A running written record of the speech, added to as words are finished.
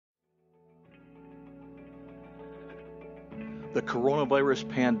The coronavirus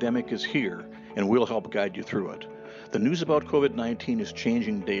pandemic is here, and we'll help guide you through it. The news about COVID-19 is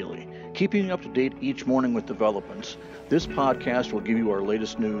changing daily. Keeping you up to date each morning with developments, this podcast will give you our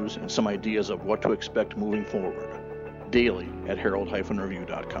latest news and some ideas of what to expect moving forward. Daily at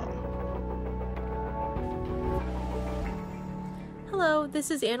herald-review.com. Hello, this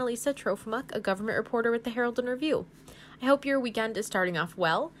is Annalisa Trofimuk, a government reporter with the Herald and Review. I hope your weekend is starting off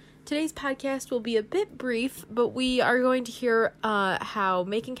well. Today's podcast will be a bit brief, but we are going to hear how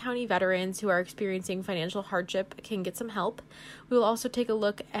Macon County veterans who are experiencing financial hardship can get some help. We will also take a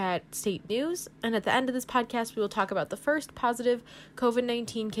look at state news, and at the end of this podcast, we will talk about the first positive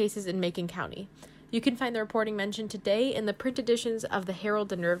COVID-19 cases in Macon County. You can find the reporting mentioned today in the print editions of the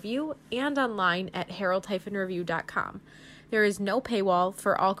Herald and Review and online at herald-review.com. There is no paywall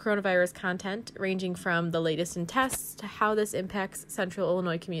for all coronavirus content, ranging from the latest in tests to how this impacts Central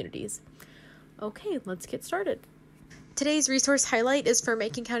Illinois communities. Okay, let's get started. Today's resource highlight is for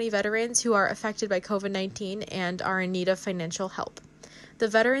Macon County veterans who are affected by COVID-19 and are in need of financial help. The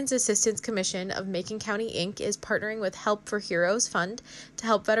Veterans Assistance Commission of Macon County, Inc. is partnering with Help for Heroes Fund to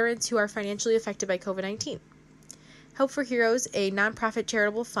help veterans who are financially affected by COVID-19. Help for Heroes, a nonprofit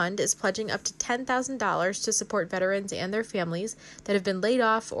charitable fund, is pledging up to $10,000 to support veterans and their families that have been laid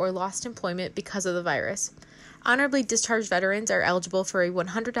off or lost employment because of the virus. Honorably discharged veterans are eligible for a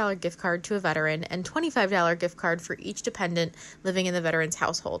 $100 gift card to a veteran and $25 gift card for each dependent living in the veteran's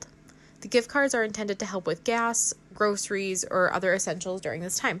household. The gift cards are intended to help with gas, groceries, or other essentials during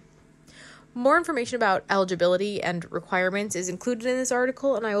this time. More information about eligibility and requirements is included in this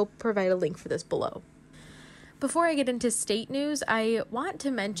article, and I will provide a link for this below. Before I get into state news, I want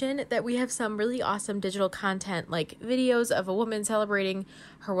to mention that we have some really awesome digital content like videos of a woman celebrating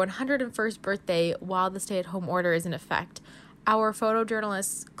her 101st birthday while the stay-at-home order is in effect. Our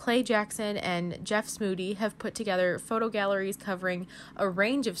photojournalists Clay Jackson and Jeff Smoody have put together photo galleries covering a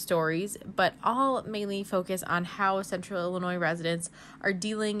range of stories, but all mainly focus on how Central Illinois residents are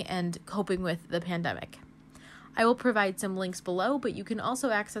dealing and coping with the pandemic. I will provide some links below, but you can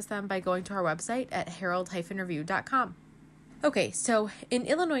also access them by going to our website at herald-review.com. Okay, so in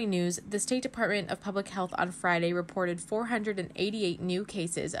Illinois news, the State Department of Public Health on Friday reported 488 new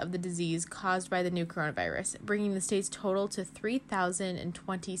cases of the disease caused by the new coronavirus, bringing the state's total to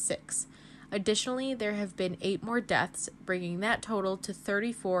 3,026. Additionally, there have been 8 more deaths, bringing that total to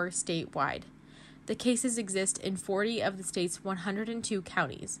 34 statewide. The cases exist in 40 of the state's 102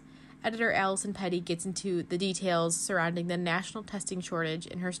 counties. Editor Allison Petty gets into the details surrounding the national testing shortage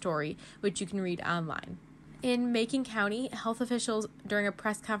in her story, which you can read online. In Macon County, health officials during a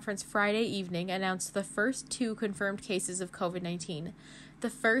press conference Friday evening announced the first 2 confirmed cases of COVID-19.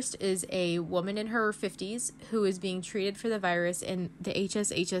 The first is a woman in her 50s who is being treated for the virus in the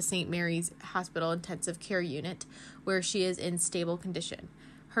HSHS St. Mary's Hospital Intensive Care Unit, where she is in stable condition.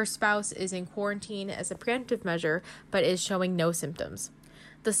 Her spouse is in quarantine as a preemptive measure, but is showing no symptoms.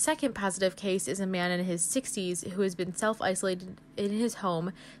 The second positive case is a man in his 60s who has been self-isolated in his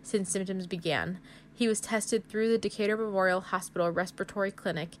home since symptoms began. He was tested through the Decatur Memorial Hospital Respiratory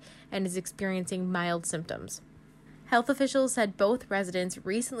Clinic and is experiencing mild symptoms. Health officials said both residents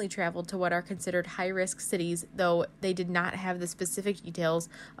recently traveled to what are considered high-risk cities, though they did not have the specific details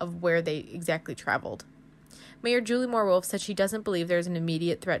of where they exactly traveled. Mayor Julie Moore-Wolf said she doesn't believe there is an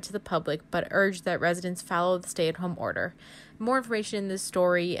immediate threat to the public, but urged that residents follow the stay-at-home order. More information in this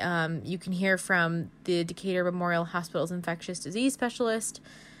story you can hear from the Decatur Memorial Hospital's infectious disease specialist,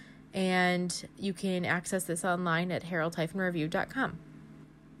 and you can access this online at herald-review.com.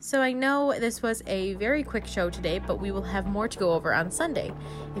 So I know this was a very quick show today, but we will have more to go over on Sunday.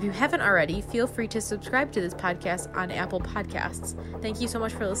 If you haven't already, feel free to subscribe to this podcast on Apple Podcasts. Thank you so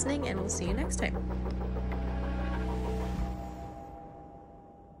much for listening, and we'll see you next time.